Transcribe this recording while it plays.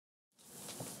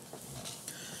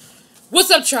What's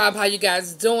up, tribe? How you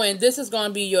guys doing? This is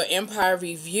going to be your Empire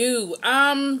review.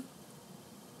 All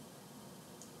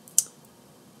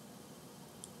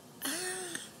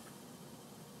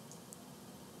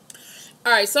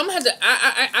right, so I'm gonna have to.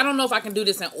 I don't know if I can do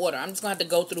this in order. I'm just gonna have to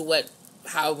go through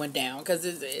how it went down because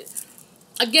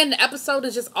again, the episode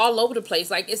is just all over the place.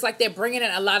 Like it's like they're bringing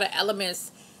in a lot of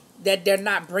elements that they're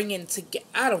not bringing together.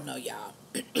 I don't know, y'all.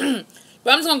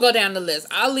 But I'm just gonna go down the list.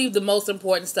 I'll leave the most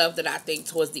important stuff that I think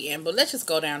towards the end. But let's just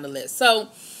go down the list. So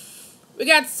we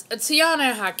got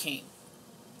Tiana and Hakeem.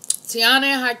 Tiana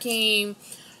and Hakeem.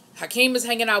 Hakeem is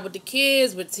hanging out with the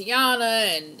kids, with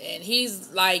Tiana, and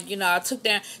he's like, I took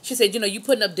down. She said, you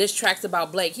putting up diss tracks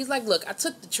about Blake. He's like, look, I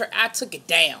took it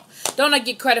down. Don't I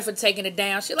get credit for taking it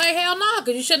down? She's like, hell no,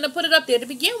 because you shouldn't have put it up there to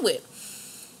begin with.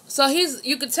 So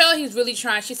you could tell he's really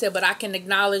trying. She said, but I can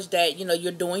acknowledge that,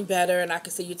 you're doing better, and I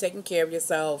can see you taking care of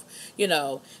yourself.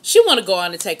 She want to go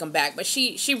on and take him back, but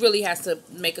she really has to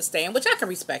make a stand, which I can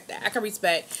respect that. I can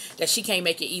respect that she can't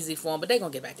make it easy for him, but they're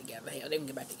going to get back together. Hell, they're going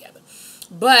to get back together.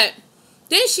 But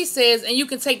then she says, and you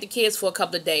can take the kids for a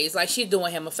couple of days, like she's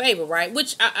doing him a favor, right?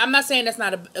 Which I'm not saying that's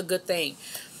not a good thing.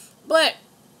 But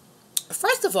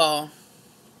first of all,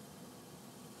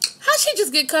 how'd she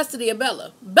just get custody of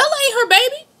Bella? Bella ain't her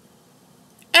baby.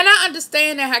 And I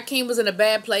understand that Hakeem was in a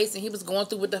bad place and he was going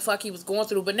through what the fuck he was going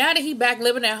through. But now that he back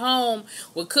living at home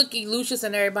with Cookie, Lucius,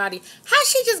 and everybody, how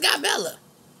she just got Bella?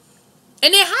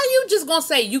 And then how you just gonna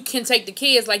say you can take the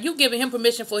kids like you giving him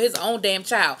permission for his own damn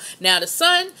child? Now the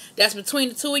son that's between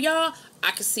the two of y'all,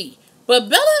 I can see. But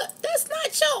Bella, that's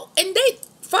not your. And they,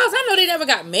 as far as I know, they never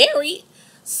got married.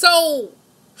 So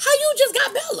how you just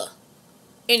got Bella?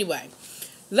 Anyway.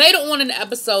 Later on in the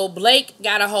episode, Blake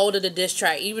got a hold of the diss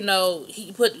track, even though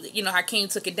he put, Hakeem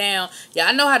took it down. Yeah,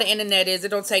 I know how the internet is. It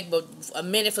don't take but a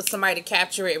minute for somebody to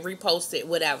capture it, repost it,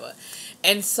 whatever.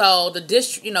 And so the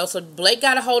diss, so Blake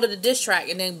got a hold of the diss track,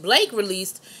 and then Blake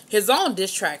released his own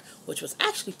diss track, which was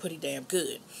actually pretty damn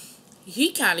good.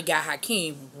 He kind of got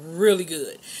Hakeem really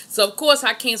good. So, of course,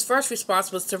 Hakeem's first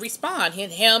response was to respond.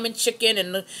 Him and Chicken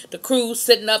and the crew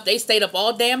sitting up, they stayed up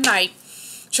all damn night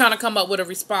trying to come up with a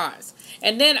response.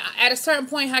 And then at a certain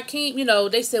point, Hakeem,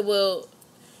 they said, well,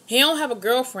 he don't have a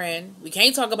girlfriend. We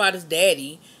can't talk about his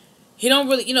daddy. He don't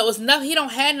really, it's nothing. He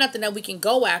don't have nothing that we can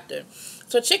go after.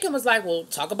 So Chicken was like, well,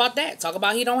 talk about that. Talk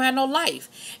about he don't have no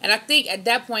life. And I think at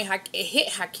that point, it hit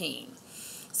Hakeem.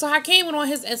 So Hakeem went on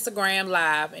his Instagram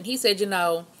live and he said,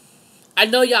 I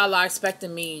know y'all are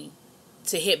expecting me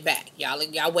to hit back.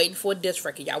 Y'all waiting for a diss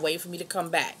record. Y'all waiting for me to come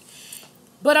back.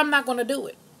 But I'm not going to do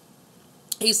it.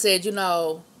 He said,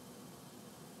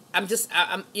 I'm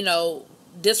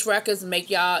disc records make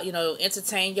y'all,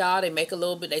 entertain y'all. They make a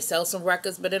little bit, they sell some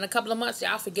records, but in a couple of months,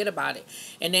 y'all forget about it.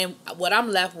 And then what I'm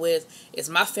left with is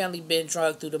my family being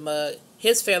drugged through the mud,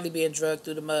 his family being drugged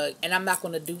through the mud, and I'm not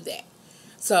going to do that.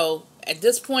 So at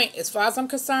this point, as far as I'm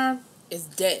concerned, it's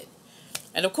dead.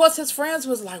 And of course, his friends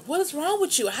was like, what is wrong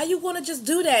with you? How you want to just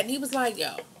do that? And he was like,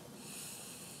 yo.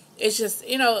 It's just,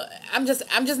 I'm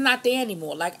just not there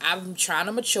anymore. Like, I'm trying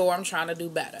to mature. I'm trying to do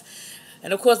better.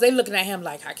 And, of course, they looking at him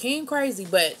like, Hakeem crazy.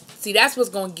 But, see, that's what's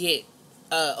going to get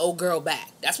old girl back.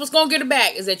 That's what's going to get her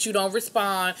back is that you don't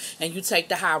respond and you take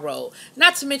the high road.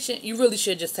 Not to mention, you really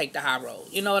should just take the high road.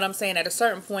 You know what I'm saying? At a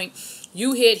certain point,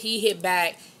 you hit, he hit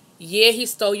back. Yeah, he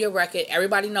stole your record.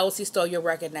 Everybody knows he stole your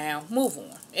record now. Move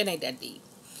on. It ain't that deep.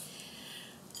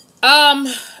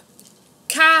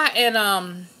 Kai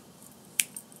and,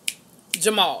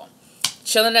 Jamal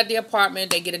chilling at the apartment.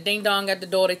 They get a ding dong at the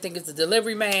door. They think it's the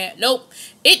delivery man. Nope,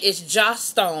 it is Josh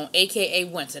Stone, aka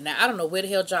Winter. Now I don't know where the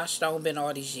hell Josh Stone been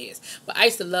all these years, but I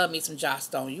used to love me some Josh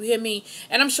Stone. You hear me?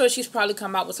 And I'm sure she's probably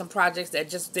come out with some projects that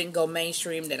just didn't go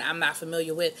mainstream that I'm not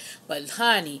familiar with. But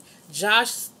honey,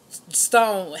 Josh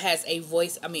Stone has a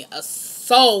voice. I mean, a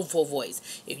soulful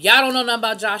voice. If y'all don't know nothing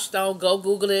about Josh Stone, go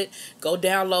Google it. Go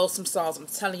download some songs. I'm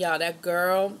telling y'all, that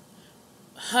girl,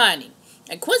 honey.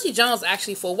 And Quincy Jones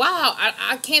actually for a while,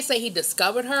 I can't say he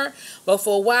discovered her, but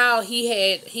for a while he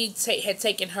had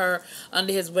taken her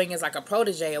under his wing as like a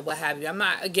protege or what have you. I'm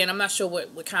not sure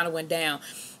what kind of went down.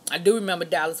 I do remember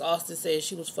Dallas Austin said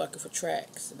she was fucking for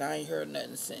tracks, and I ain't heard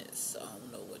nothing since. So I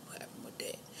don't know what happened with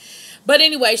that. But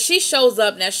anyway, she shows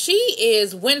up now. She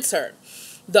is Winter,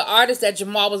 the artist that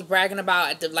Jamal was bragging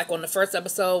about on the first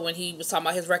episode when he was talking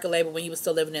about his record label when he was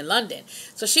still living in London.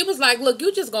 So she was like, look,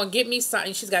 you just going to get me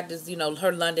something. She's got this,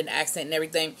 her London accent and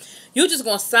everything. You just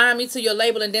going to sign me to your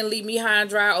label and then leave me high and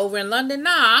dry over in London?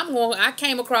 Nah, I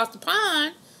came across the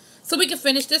pond so we can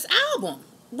finish this album.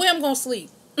 Where I'm going to sleep?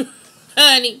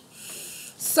 Honey.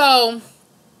 So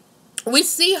we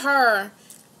see her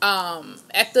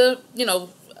at the,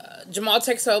 Jamal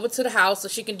takes her over to the house so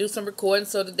she can do some recording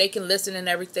so that they can listen and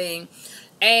everything.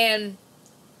 And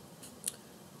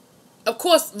of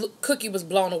course, Cookie was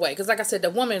blown away. Because like I said, the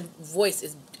woman's voice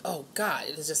is, oh God,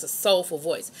 it is just a soulful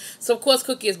voice. So of course,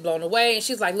 Cookie is blown away. And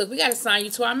she's like, look, we got to sign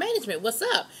you to our management. What's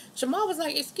up? Jamal was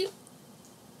like, excuse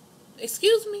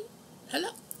me? Hello?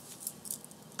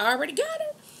 I already got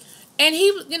her. And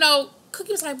he,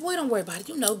 Cookie was like, boy, don't worry about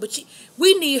it, but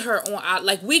we need her on our,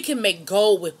 like, we can make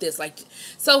gold with this. Like,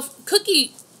 so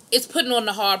Cookie is putting on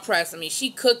the hard press. I mean, she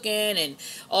cooking and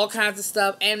all kinds of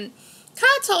stuff. And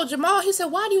Kai told Jamal, he said,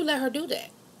 why do you let her do that?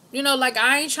 Like,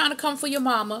 I ain't trying to come for your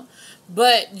mama.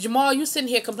 But Jamal, you sitting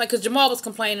here complaining, because Jamal was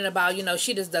complaining about,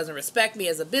 she just doesn't respect me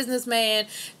as a businessman.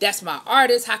 That's my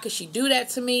artist. How could she do that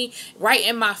to me? Right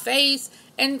in my face.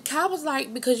 And Kai was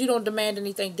like, because you don't demand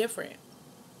anything different.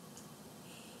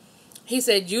 He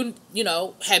said,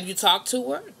 have you talked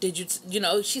to her? Did you,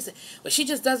 she said, well, she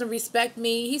just doesn't respect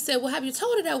me. He said, well, have you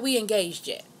told her that we engaged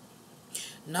yet?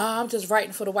 No, I'm just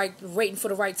waiting for the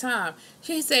right time.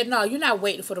 She said, no, you're not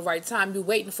waiting for the right time. You're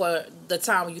waiting for the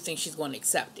time when you think she's going to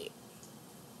accept it.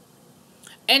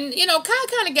 And, Kai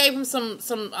kind of gave him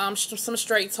some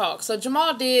straight talk. So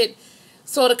Jamal did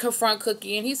sort of confront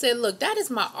Cookie, and he said, look, that is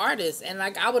my artist, and,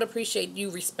 like, I would appreciate you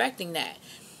respecting that.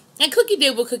 And Cookie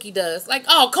did what Cookie does. Like,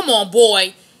 oh, come on,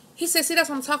 boy. He said, see, that's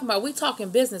what I'm talking about. We talking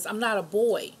business. I'm not a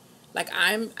boy. Like,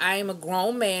 I am a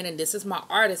grown man, and this is my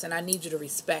artist, and I need you to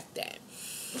respect that.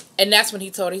 And that's when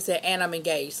he told her, he said, and I'm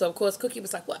engaged. So, of course, Cookie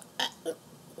was like, what?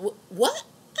 What?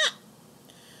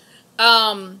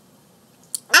 I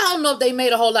don't know if they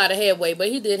made a whole lot of headway, but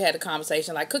he did have a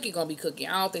conversation. Like, Cookie gonna be Cookie.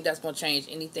 I don't think that's gonna change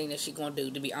anything that she gonna do,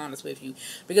 to be honest with you.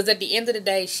 Because at the end of the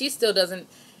day, she still doesn't,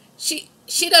 she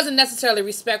doesn't necessarily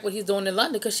respect what he's doing in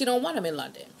London because she don't want him in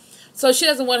London. So she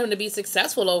doesn't want him to be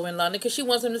successful over in London because she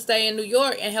wants him to stay in New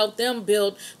York and help them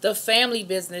build the family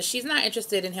business. She's not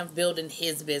interested in him building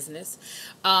his business.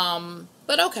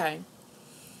 But okay.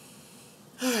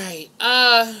 All right.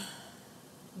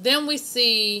 Then we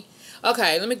see,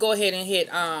 okay, let me go ahead and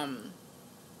hit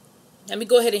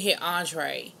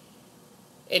Andre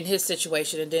in his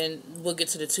situation, and then we'll get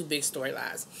to the two big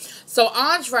storylines. So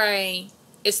Andre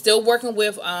is still working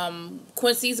with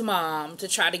Quincy's mom to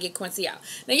try to get Quincy out.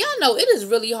 Now, y'all know it is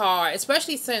really hard,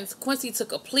 especially since Quincy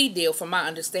took a plea deal, from my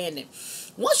understanding.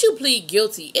 Once you plead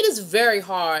guilty, it is very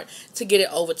hard to get it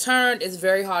overturned. It's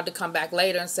very hard to come back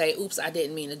later and say, oops, I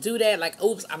didn't mean to do that. Like,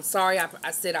 oops, I'm sorry,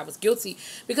 I said I was guilty.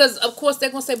 Because, of course, they're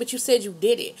going to say, but you said you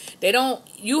did it.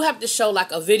 You have to show,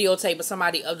 like, a videotape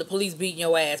of the police beating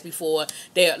your ass before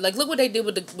they're, like, look what they did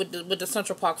with the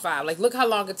Central Park 5. Like, look how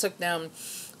long it took them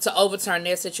to overturn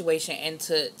their situation and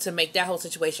to make that whole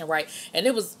situation right. And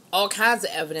there was all kinds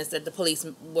of evidence that the police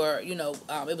were,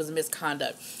 it was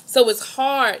misconduct. So it's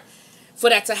hard for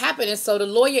that to happen. And so the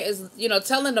lawyer is,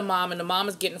 telling the mom, and the mom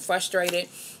is getting frustrated.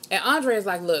 And Andre is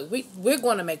like, look, we're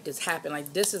going to make this happen.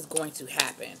 Like, this is going to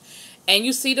happen. And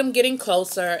you see them getting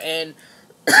closer, and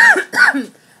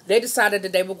they decided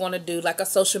that they were going to do like a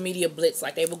social media blitz.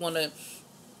 Like, they were going to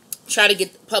try to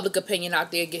get public opinion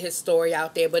out there, get his story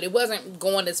out there. But it wasn't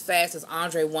going as fast as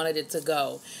Andre wanted it to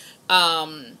go.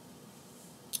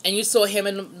 And you saw him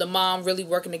and the mom really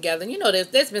working together. And,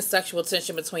 there's been sexual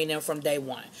tension between them from day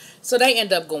one. So they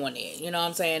end up going in. You know what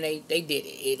I'm saying? They did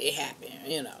it. It happened.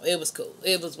 It was cool.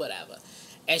 It was whatever.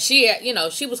 And she,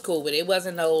 she was cool with it. It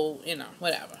wasn't no,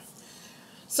 whatever.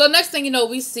 So next thing you know,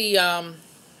 we see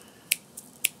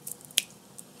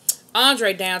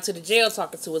Andre down to the jail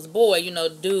talking to his boy.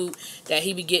 Dude that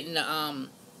he be getting,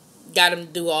 got him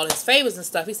to do all his favors and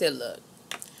stuff. He said, look.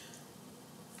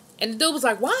 And the dude was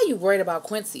like, why are you worried about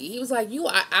Quincy? He was like, you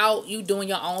are out, you doing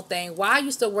your own thing. Why are you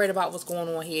still worried about what's going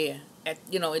on here at,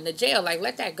 in the jail? Like,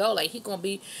 let that go. Like, he gonna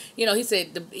be, he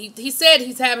said, he said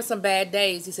he's having some bad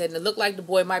days. He said, and it looked like the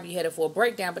boy might be headed for a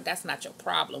breakdown, but that's not your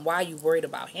problem. Why are you worried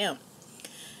about him?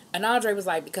 And Andre was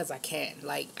like, because I can.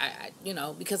 Like,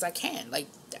 because I can. Like,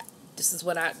 this is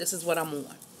what I'm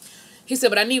on. He said,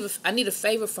 but I need a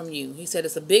favor from you. He said,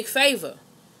 it's a big favor,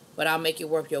 but I'll make it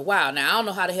worth your while. Now, I don't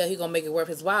know how the hell he gonna make it worth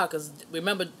his while, because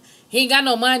remember, he ain't got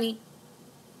no money.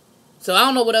 So I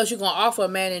don't know what else you gonna offer a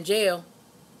man in jail.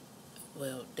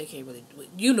 Well, they can't really do it.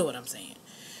 You know what I'm saying.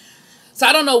 So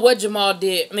I don't know what Jamal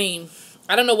did. I mean,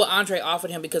 I don't know what Andre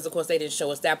offered him, because, of course, they didn't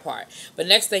show us that part. But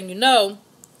next thing you know,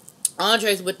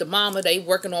 Andre's with the mama. They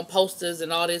working on posters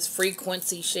and all this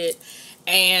frequency shit.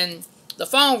 And the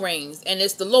phone rings, and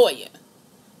it's the lawyer.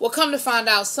 Well, come to find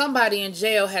out, somebody in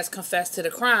jail has confessed to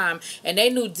the crime, and they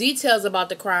knew details about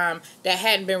the crime that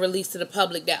hadn't been released to the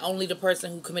public, that only the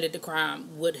person who committed the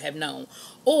crime would have known,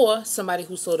 or somebody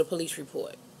who saw the police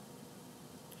report.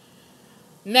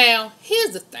 Now,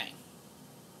 here's the thing.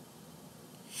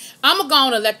 I'm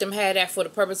going to let them have that for the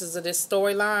purposes of this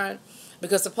storyline,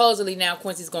 because supposedly now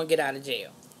Quincy's going to get out of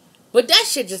jail. But that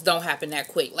shit just don't happen that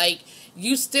quick. Like,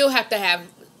 you still have to have,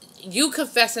 you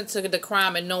confessing to the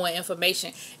crime and knowing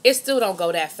information, it still don't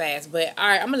go that fast. But,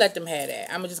 alright, I'm going to let them have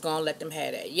that. I'm just going to let them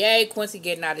have that. Yay, Quincy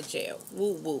getting out of jail.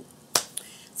 Woo, woo.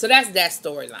 So that's that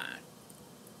storyline.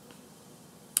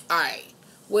 Alright.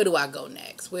 Where do I go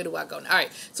next?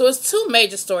 Alright, so it's two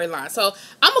major storylines. So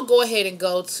I'm going to go ahead and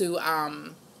go to,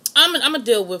 I'm going to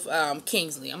deal with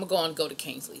Kingsley. I'm going to go to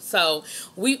Kingsley. So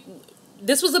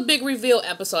this was a big reveal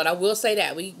episode. I will say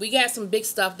that. We got some big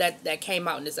stuff that came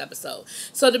out in this episode.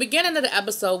 So at the beginning of the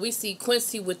episode, we see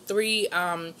Quincy with three,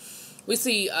 we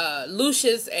see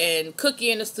Lucius and Cookie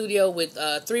in the studio with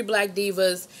three black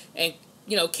divas. And,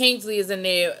 you know, Kingsley is in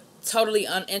there totally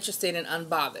uninterested and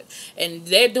unbothered. And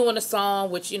they're doing a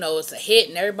song, which, you know, it's a hit.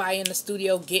 And everybody in the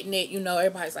studio getting it. You know,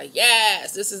 everybody's like,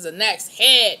 yes, this is the next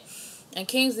hit. And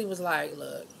Kingsley was like,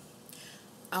 look,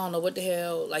 I don't know what the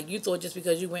hell, like, you thought just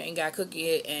because you went and got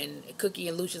Cookie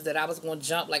and Lucius that I was going to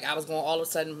jump, like, I was going to all of a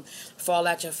sudden fall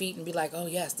at your feet and be like, oh,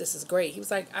 yes, this is great. He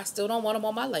was like, I still don't want them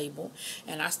on my label,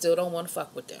 and I still don't want to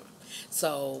fuck with them.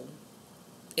 So,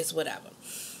 it's whatever.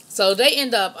 So, they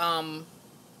end up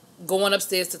going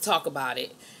upstairs to talk about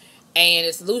it, and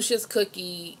it's Lucius,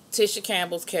 Cookie, Tisha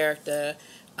Campbell's character,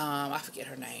 I forget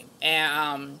her name,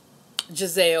 and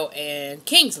Giselle and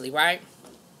Kingsley, right?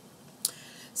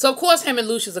 So, of course, him and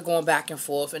Lucius are going back and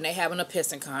forth, and they having a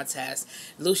pissing contest.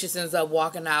 Lucius ends up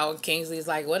walking out, and Kingsley's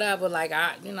like, whatever, like,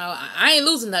 I ain't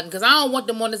losing nothing, because I don't want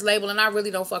them on this label, and I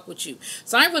really don't fuck with you.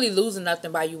 So, I ain't really losing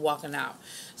nothing by you walking out.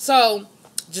 So,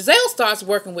 Giselle starts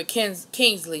working with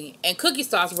Kingsley, and Cookie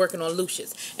starts working on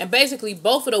Lucius. And basically,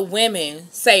 both of the women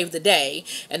save the day,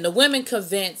 and the women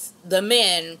convince the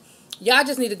men, y'all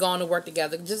just need to go on to work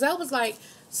together. Giselle was like,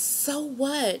 so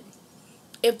what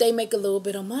if they make a little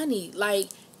bit of money? Like,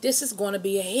 this is going to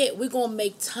be a hit. We're going to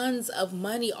make tons of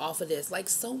money off of this. Like,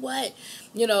 so what?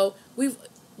 You know,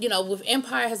 with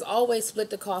Empire has always split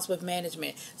the cost with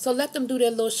management. So let them do their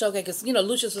little showcase. Because, you know,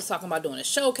 Lucius was talking about doing a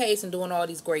showcase and doing all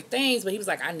these great things. But he was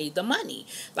like, I need the money.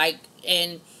 Like,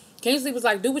 and Kingsley was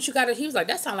like, do what you got to. He was like,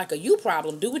 that sounds like a you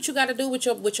problem. Do what you got to do with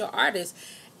your artist.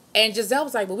 And Giselle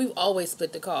was like, but we've always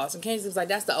split the cost. And Kingsley was like,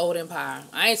 that's the old Empire.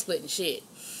 I ain't splitting shit.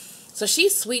 So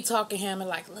she's sweet talking him and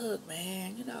like, look,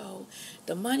 man, you know,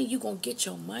 the money, you gonna get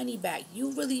your money back.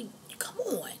 You really, come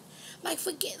on. Like,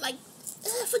 forget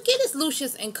this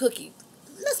Lucius and Cookie.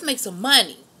 Let's make some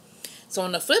money. So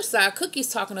on the flip side, Cookie's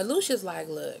talking to Lucius like,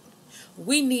 look,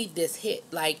 we need this hit.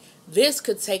 Like, this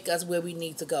could take us where we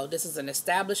need to go. This is an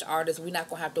established artist. We're not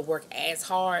going to have to work as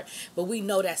hard, but we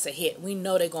know that's a hit. We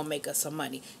know they're going to make us some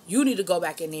money. You need to go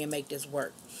back in there and make this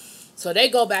work. So they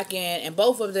go back in, and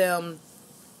both of them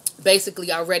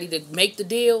basically are ready to make the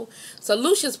deal. So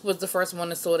Lucius was the first one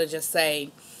to sort of just say,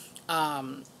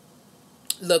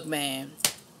 look, man,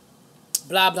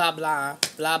 blah, blah, blah,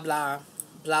 blah, blah,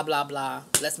 blah, blah, blah.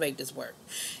 Let's make this work.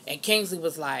 And Kingsley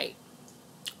was like,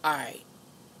 all right.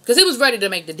 Because he was ready to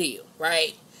make the deal,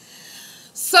 right?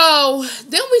 So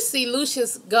then we see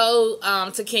Lucius go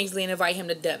to Kingsley and invite him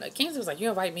to dinner. Kingsley was like, you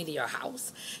invite me to your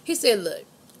house? He said, look,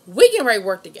 we can ready to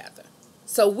work together.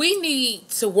 So we need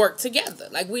to work together.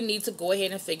 Like, we need to go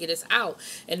ahead and figure this out.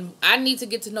 And I need to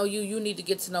get to know you. You need to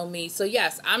get to know me. So,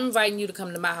 yes, I'm inviting you to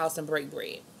come to my house and break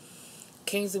bread.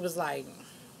 Kingsley was like,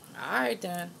 all right,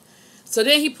 then. So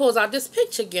then he pulls out this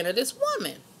picture again of this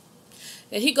woman.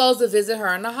 And he goes to visit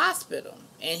her in the hospital.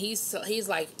 And he's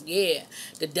like, yeah,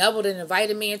 the devil done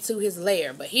invited me into his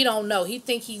lair, but he don't know. He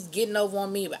think he's getting over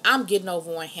on me, but I'm getting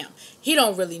over on him. He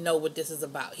don't really know what this is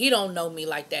about. He don't know me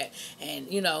like that.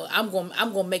 And, you know, I'm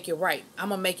gonna make it right. I'm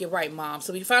gonna make it right, Mom.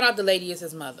 So we found out the lady is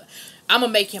his mother. I'm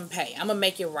gonna make him pay. I'm gonna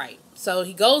make it right. So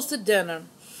he goes to dinner.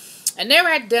 And they're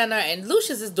at dinner, and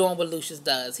Lucius is doing what Lucius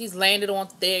does. He's landed on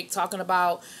thick, talking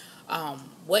about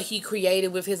what he created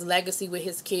with his legacy with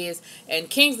his kids. And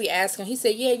Kingsley asked him, he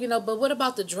said, yeah, you know, but what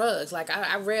about the drugs? Like,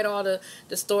 I read all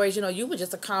the stories, you know, you were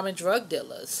just a common drug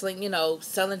dealer, selling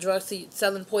drugs,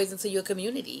 selling poison to your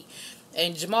community.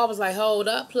 And Jamal was like, hold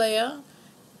up, player.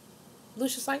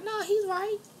 Lucius like, no, he's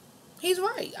right. He's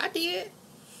right. I did.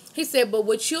 He said, but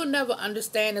what you'll never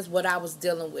understand is what I was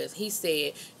dealing with. He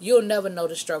said, you'll never know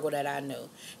the struggle that I knew.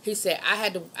 He said, I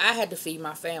had to feed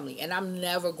my family, and I'm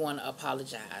never going to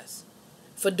apologize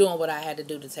for doing what I had to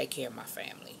do to take care of my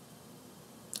family.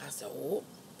 I said, oh.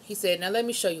 He said, now let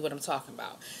me show you what I'm talking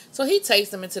about. So he takes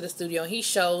them into the studio, and he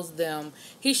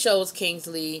shows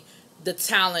Kingsley the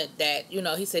talent that, you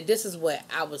know, he said, this is what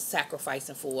I was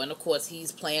sacrificing for. And, of course,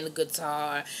 he's playing the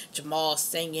guitar, Jamal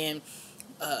singing.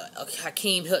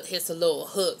 Hakeem hits a little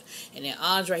hook, and then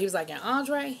Andre, he was like, and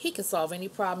Andre, he can solve any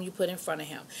problem you put in front of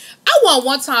him. I want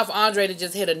one time for Andre to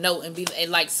just hit a note and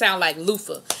like sound like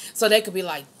Lufa, so they could be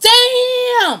like,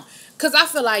 damn, because I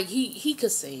feel like he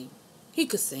could sing,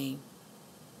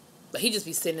 but he just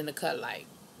be sitting in the cut like,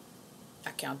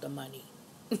 I count the money.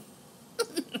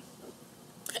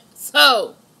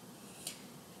 So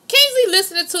Kingsley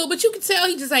listening to it, but you can tell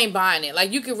he just ain't buying it.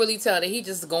 Like, you can really tell that he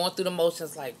just going through the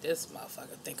motions like, this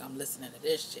motherfucker think I'm listening to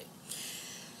this shit.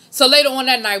 So later on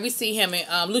that night, we see him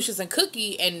and Lucius and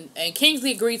Cookie, and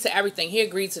Kingsley agreed to everything. He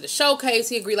agreed to the showcase.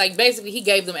 He agreed, like, basically he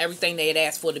gave them everything they had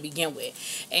asked for to begin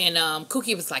with. And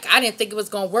Cookie was like, I didn't think it was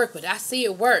going to work, but I see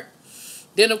it work.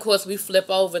 Then, of course, we flip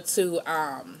over to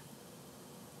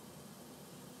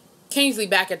Kingsley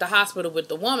back at the hospital with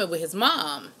the woman, with his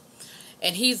mom.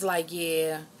 And he's like,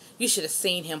 yeah, you should have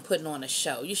seen him putting on a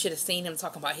show. You should have seen him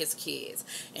talking about his kids.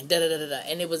 And da-da-da-da-da.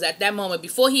 And it was at that moment,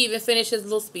 before he even finished his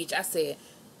little speech, I said,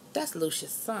 that's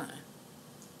Lucius' son.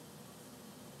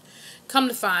 Come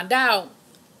to find out,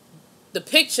 the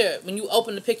picture, when you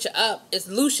open the picture up, it's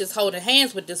Lucius holding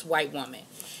hands with this white woman.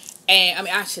 And, I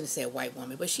mean, I shouldn't say white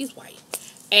woman, but she's white.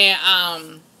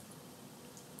 And,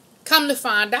 come to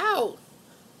find out,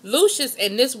 Lucius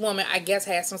and this woman, I guess,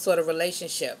 had some sort of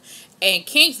relationship. And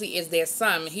Kingsley is their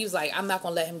son. He was like, I'm not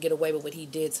going to let him get away with what he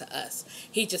did to us.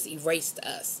 He just erased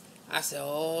us. I said,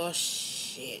 oh,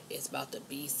 shit. It's about to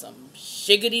be some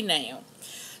shiggity now.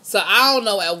 So, I don't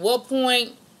know at what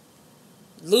point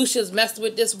Lucius messed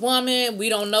with this woman. We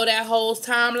don't know that whole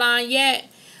timeline yet.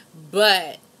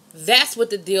 But that's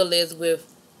what the deal is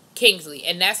with Kingsley.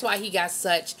 And that's why he got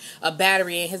such a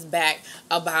battery in his back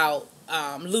about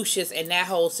Lucius and that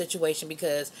whole situation,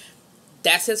 because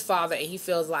that's his father and he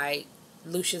feels like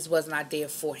Lucius was not there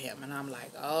for him. And I'm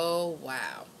like, oh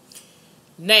wow.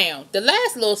 Now, the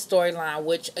last little storyline,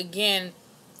 which again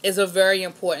is a very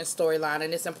important storyline,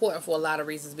 and it's important for a lot of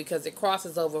reasons because it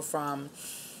crosses over from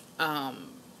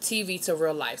TV to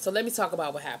real life. So let me talk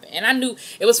about what happened. And I knew,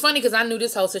 it was funny because I knew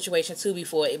this whole situation too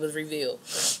before it was revealed.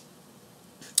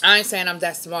 I ain't saying I'm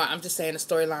that smart. I'm just saying the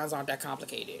storylines aren't that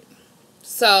complicated.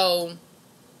 So,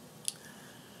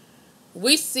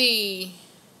 we see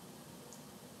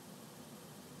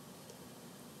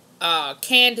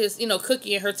Candace, you know,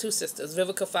 Cookie and her two sisters,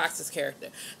 Vivica Fox's character.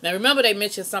 Now, remember they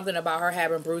mentioned something about her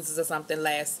having bruises or something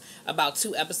about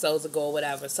 2 episodes ago or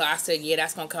whatever. So, I said, yeah,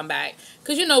 that's going to come back.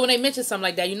 Because, you know, when they mention something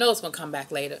like that, you know it's going to come back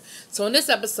later. So, in this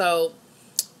episode,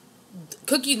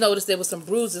 Cookie noticed there was some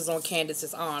bruises on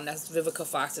Candace's arm. That's Vivica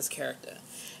Fox's character.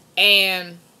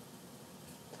 And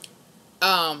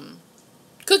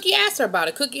Cookie asked her about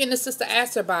it. Cookie and the sister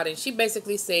asked her about it. And she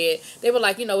basically said, they were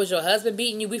like, you know, is your husband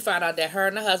beating you? We found out that her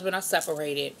and her husband are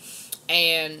separated.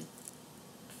 And,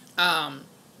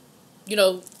 you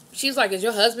know, she's like, is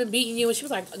your husband beating you? And she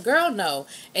was like, girl, no.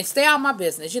 And stay out of my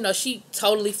business. You know, she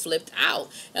totally flipped out.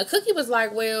 And Cookie was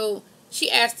like, well, she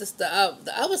asked us, the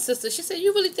other sister, she said,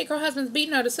 you really think her husband's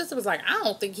beating her? The sister was like, I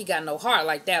don't think he got no heart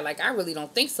like that. Like, I really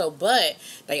don't think so. But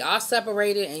they are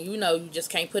separated, and you know, you just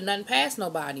can't put nothing past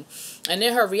nobody. And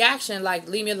then her reaction, like,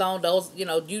 leave me alone. Those, you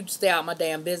know, you stay out my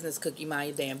damn business, Cookie, mind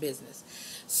your damn business.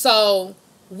 So,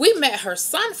 we met her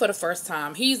son for the first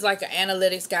time. He's like an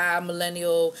analytics guy,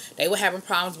 millennial. They were having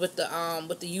problems with the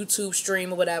YouTube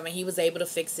stream or whatever, and he was able to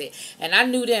fix it. And I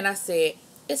knew then, I said,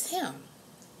 it's him.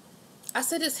 I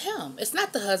said, it's him. It's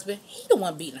not the husband. He the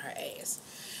one beating her ass.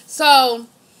 So,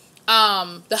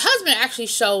 the husband actually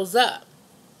shows up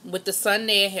with the son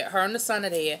there. Her and the son are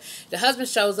there. The husband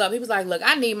shows up. He was like, look,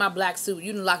 I need my black suit.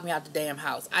 You didn't lock me out the damn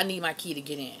house. I need my key to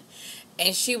get in.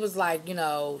 And she was like, you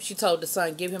know, she told the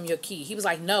son, give him your key. He was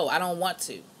like, no, I don't want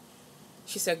to.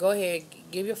 She said, go ahead,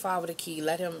 give your father the key.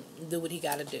 Let him do what he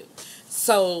got to do.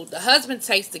 So, the husband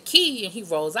takes the key and he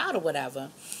rolls out or whatever.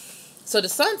 So the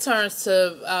son turns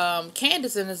to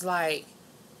Candace and is like,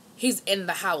 he's in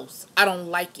the house. I don't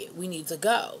like it. We need to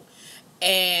go.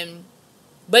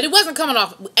 But it wasn't coming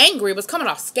off angry. It was coming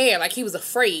off scared. Like he was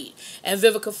afraid. And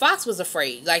Vivica Fox was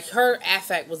afraid. Like her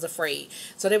affect was afraid.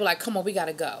 So they were like, come on, we got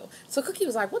to go. So Cookie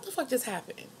was like, what the fuck just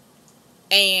happened?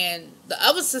 And the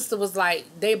other sister was like,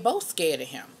 they both scared of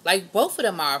him. Like both of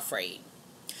them are afraid.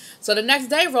 So the next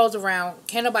day rolls around,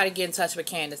 can't nobody get in touch with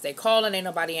Candace. They calling, ain't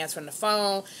nobody answering the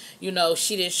phone. You know,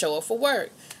 she didn't show up for work.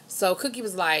 So Cookie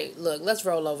was like, look, let's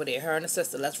roll over there. Her and the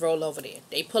sister, let's roll over there.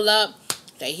 They pull up.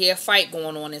 They hear a fight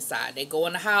going on inside. They go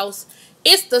in the house.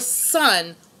 It's the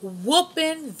son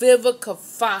whooping Vivica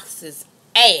Fox's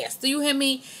ass. Do you hear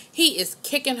me? He is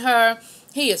kicking her.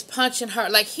 He is punching her.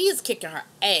 Like, he is kicking her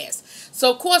ass.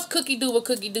 So, of course, Cookie do what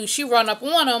Cookie do. She run up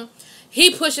on him.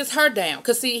 He pushes her down.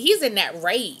 Because, see, he's in that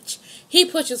rage. He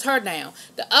pushes her down.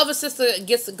 The other sister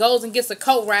goes and gets a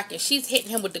coat rack, and she's hitting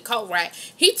him with the coat rack.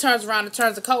 He turns around and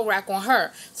turns the coat rack on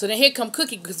her. So then here come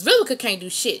Cookie, because Vivica can't do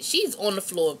shit. She's on the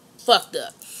floor, fucked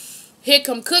up. Here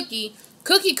come Cookie.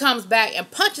 Cookie comes back and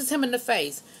punches him in the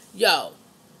face. Yo,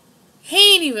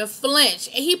 he ain't even flinch,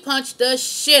 and he punched the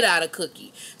shit out of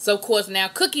Cookie. So of course now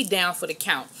Cookie down for the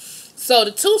count. So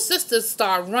the two sisters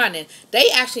start running. They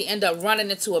actually end up running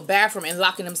into a bathroom and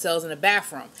locking themselves in the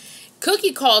bathroom.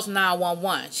 Cookie calls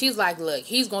 911. She's like, look,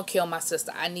 he's going to kill my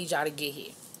sister. I need y'all to get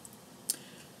here.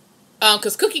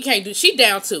 Because Cookie can't do, she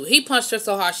down too. He punched her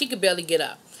so hard she could barely get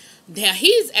up. Now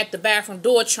he's at the bathroom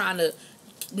door trying to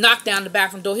knock down the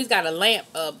bathroom door. He's got a lamp,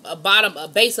 a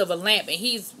base of a lamp, and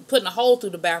he's putting a hole through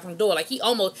the bathroom door. Like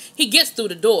he gets through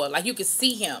the door. Like you can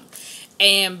see him.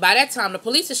 And by that time, the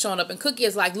police is showing up, and Cookie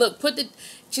is like, look,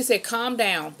 she said, calm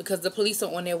down, because the police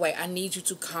are on their way. I need you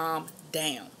to calm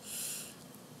down.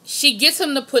 She gets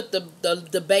him to put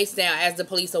the base down as the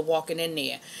police are walking in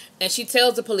there. And she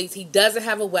tells the police he doesn't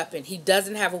have a weapon. He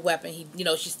doesn't have a weapon.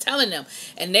 She's telling them.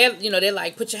 And they're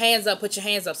like, put your hands up, put your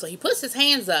hands up. So he puts his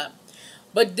hands up.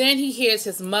 But then he hears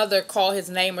his mother call his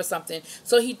name or something.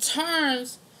 So he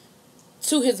turns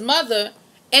to his mother,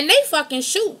 and they fucking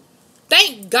shoot.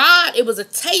 Thank God it was a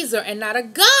taser and not a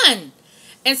gun.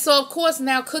 And so, of course,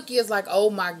 now Cookie is like, oh,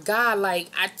 my God. Like,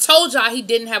 I told y'all he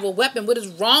didn't have a weapon. What is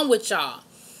wrong with y'all?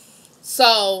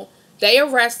 So, they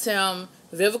arrest him.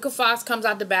 Vivica Fox comes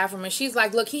out the bathroom, and she's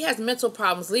like, look, he has mental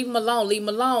problems. Leave him alone. Leave him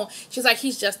alone. She's like,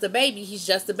 he's just a baby. He's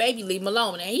just a baby. Leave him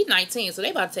alone. And he's 19, so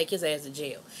they about to take his ass to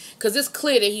jail. Because it's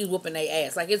clear that he's whooping their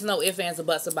ass. Like, it's no ifs, ands, or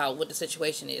buts about what the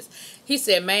situation is. He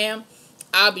said, ma'am,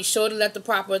 I'll be sure to let the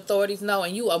proper authorities know,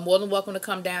 and you are more than welcome to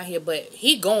come down here, but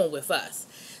he going with us.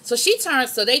 So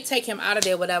they take him out of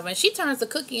there, whatever, and she turns to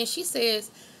Cookie and she says,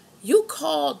 you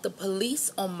called the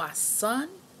police on my son?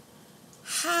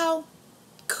 How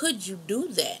could you do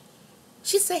that?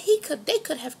 She said they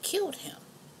could have killed him.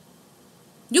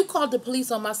 You called the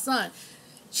police on my son.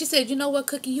 She said, you know what,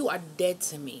 Cookie, you are dead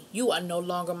to me. You are no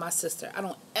longer my sister. I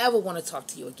don't ever want to talk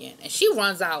to you again. And she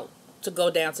runs out to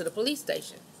go down to the police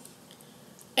station.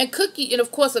 And Cookie, and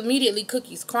of course, immediately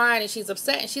Cookie's crying and she's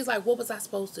upset. And she's like, what was I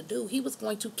supposed to do? He was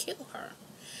going to kill her.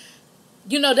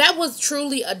 That was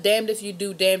truly a damned if you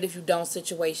do, damned if you don't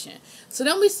situation. So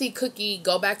then we see Cookie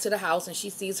go back to the house and she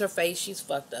sees her face. She's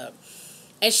fucked up.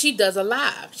 And she does a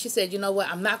live. She said, you know what?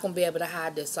 I'm not going to be able to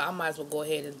hide this. So I might as well go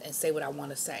ahead and say what I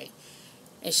want to say.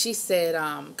 And she said,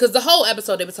 because the whole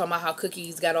episode they were talking about how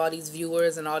Cookie's got all these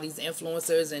viewers and all these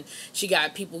influencers, and she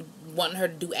got people wanting her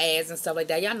to do ads and stuff like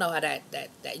that. Y'all know how that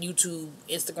YouTube,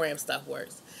 Instagram stuff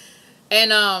works.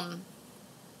 And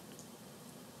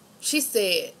she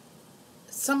said,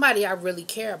 somebody I really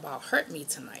care about hurt me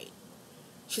tonight.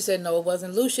 She said, no, it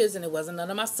wasn't Lucius and it wasn't none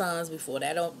of my sons. Before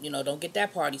that, don't get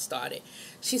that party started.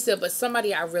 She said, but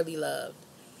somebody I really loved.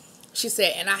 She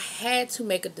said, and I had to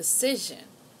make a decision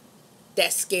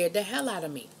that scared the hell out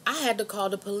of me. I had to call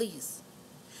the police.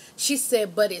 She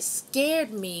said, but it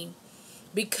scared me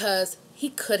because he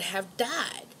could have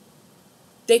died.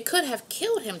 They could have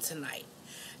killed him tonight.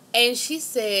 And she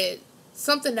said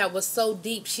something that was so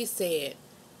deep. She said,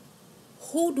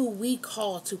 who do we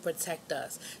call to protect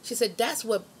us? She said, that's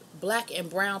what black and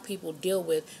brown people deal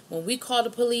with. When we call the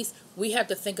police, we have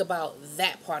to think about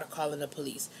that part of calling the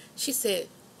police. She said,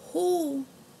 who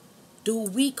do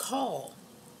we call?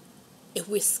 If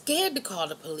we're scared to call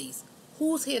the police,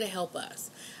 who's here to help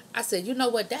us? I said, you know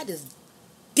what? That is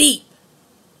deep.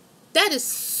 That is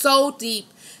so deep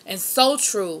and so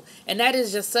true. And that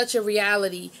is just such a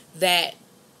reality that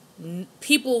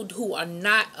people who are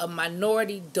not a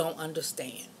minority don't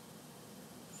understand.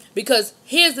 Because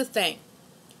here's the thing.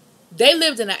 They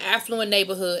lived in an affluent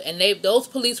neighborhood, and those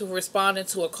police were responding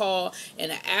to a call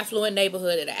in an affluent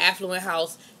neighborhood, in an affluent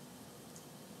house.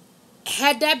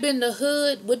 Had that been the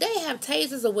hood, would they have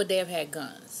tasers or would they have had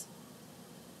guns?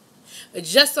 It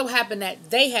just so happened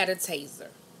that they had a taser.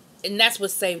 And that's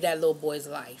what saved that little boy's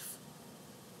life.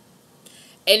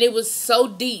 And it was so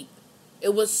deep.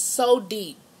 It was so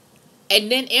deep.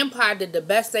 And then Empire did the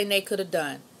best thing they could have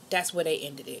done. That's where they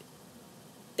ended it.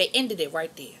 They ended it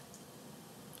right there.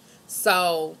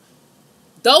 So,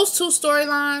 those two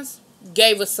storylines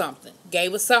gave us something.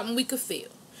 Gave us something we could feel.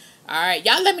 Alright,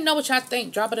 y'all let me know what y'all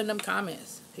think. Drop it in them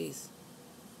comments. Peace.